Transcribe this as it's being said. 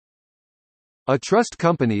A trust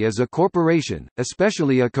company is a corporation,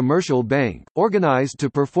 especially a commercial bank, organized to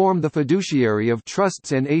perform the fiduciary of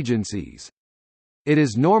trusts and agencies. It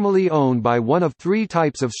is normally owned by one of three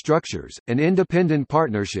types of structures: an independent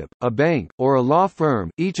partnership, a bank, or a law firm,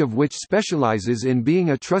 each of which specializes in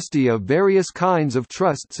being a trustee of various kinds of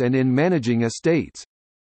trusts and in managing estates.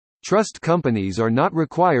 Trust companies are not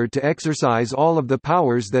required to exercise all of the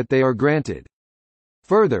powers that they are granted.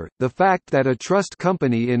 Further, the fact that a trust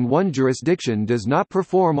company in one jurisdiction does not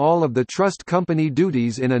perform all of the trust company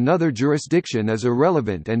duties in another jurisdiction is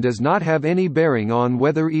irrelevant and does not have any bearing on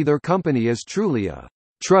whether either company is truly a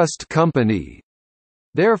trust company.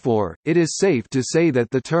 Therefore, it is safe to say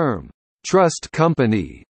that the term trust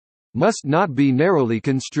company must not be narrowly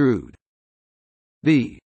construed.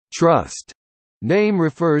 The trust name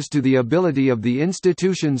refers to the ability of the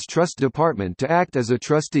institution's trust department to act as a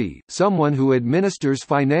trustee, someone who administers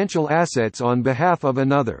financial assets on behalf of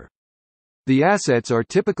another. The assets are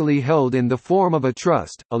typically held in the form of a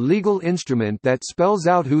trust, a legal instrument that spells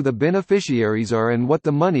out who the beneficiaries are and what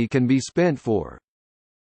the money can be spent for.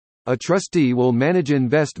 A trustee will manage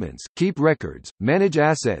investments, keep records, manage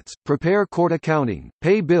assets, prepare court accounting,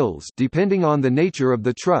 pay bills depending on the nature of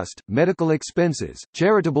the trust, medical expenses,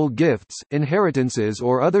 charitable gifts, inheritances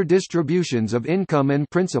or other distributions of income and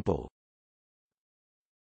principal.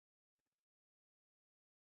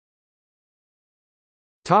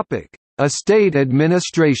 Topic: Estate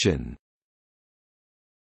administration.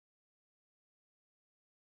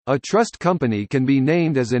 A trust company can be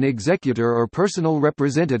named as an executor or personal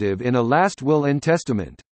representative in a last will and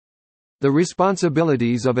testament. The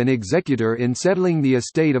responsibilities of an executor in settling the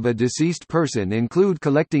estate of a deceased person include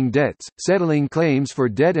collecting debts, settling claims for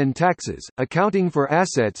debt and taxes, accounting for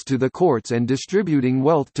assets to the courts and distributing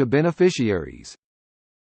wealth to beneficiaries.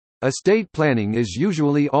 Estate planning is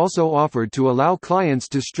usually also offered to allow clients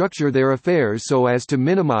to structure their affairs so as to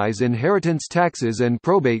minimize inheritance taxes and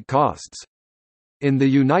probate costs. In the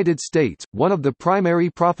United States, one of the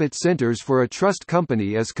primary profit centers for a trust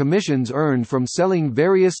company is commissions earned from selling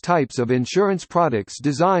various types of insurance products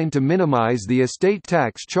designed to minimize the estate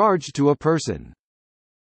tax charged to a person.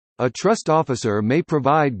 A trust officer may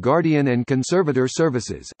provide guardian and conservator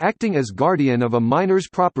services, acting as guardian of a minor's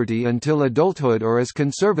property until adulthood or as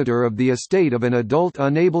conservator of the estate of an adult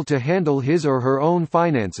unable to handle his or her own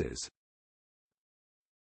finances.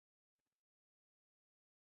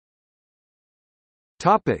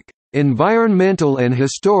 Topic: Environmental and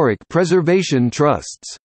historic preservation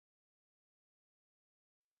trusts.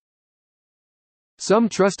 Some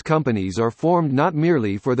trust companies are formed not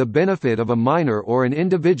merely for the benefit of a minor or an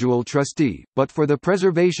individual trustee, but for the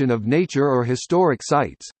preservation of nature or historic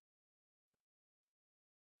sites.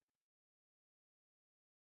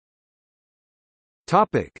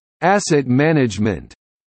 Topic: Asset management.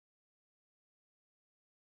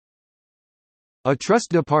 A trust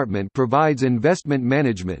department provides investment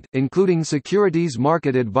management, including securities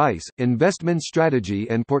market advice, investment strategy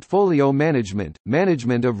and portfolio management,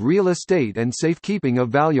 management of real estate and safekeeping of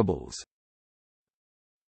valuables.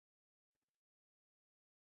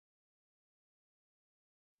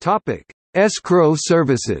 Topic: Escrow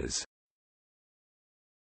services.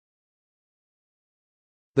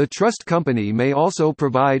 The trust company may also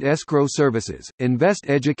provide escrow services, invest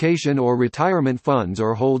education or retirement funds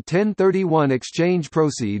or hold 1031 exchange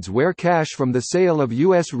proceeds where cash from the sale of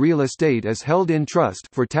U.S. real estate is held in trust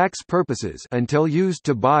for tax purposes until used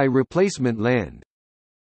to buy replacement land.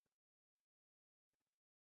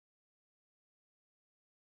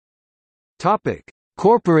 Topic: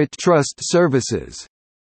 Corporate trust services.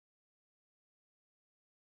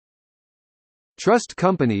 Trust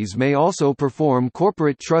companies may also perform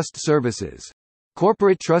corporate trust services.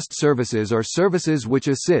 Corporate trust services are services which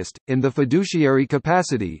assist, in the fiduciary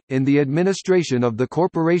capacity, in the administration of the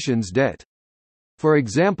corporation's debt. For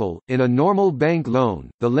example, in a normal bank loan,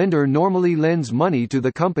 the lender normally lends money to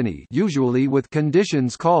the company, usually with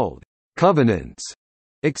conditions called covenants,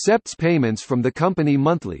 accepts payments from the company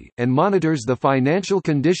monthly, and monitors the financial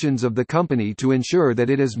conditions of the company to ensure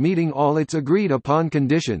that it is meeting all its agreed-upon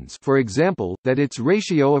conditions, for example, that its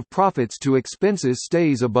ratio of profits to expenses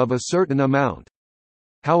stays above a certain amount.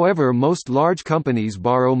 However, most large companies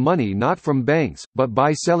borrow money not from banks, but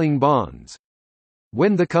by selling bonds.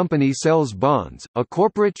 When the company sells bonds, a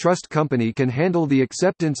corporate trust company can handle the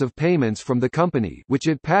acceptance of payments from the company, which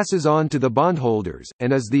it passes on to the bondholders,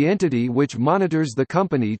 and is the entity which monitors the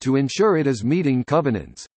company to ensure it is meeting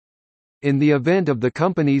covenants. In the event of the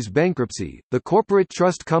company's bankruptcy, the corporate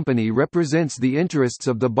trust company represents the interests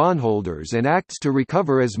of the bondholders and acts to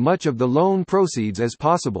recover as much of the loan proceeds as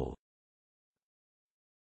possible.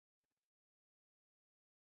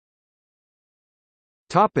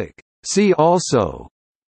 See also: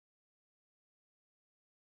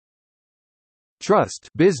 Trust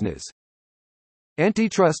business,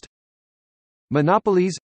 Antitrust,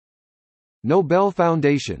 Monopolies, Nobel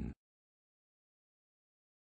Foundation.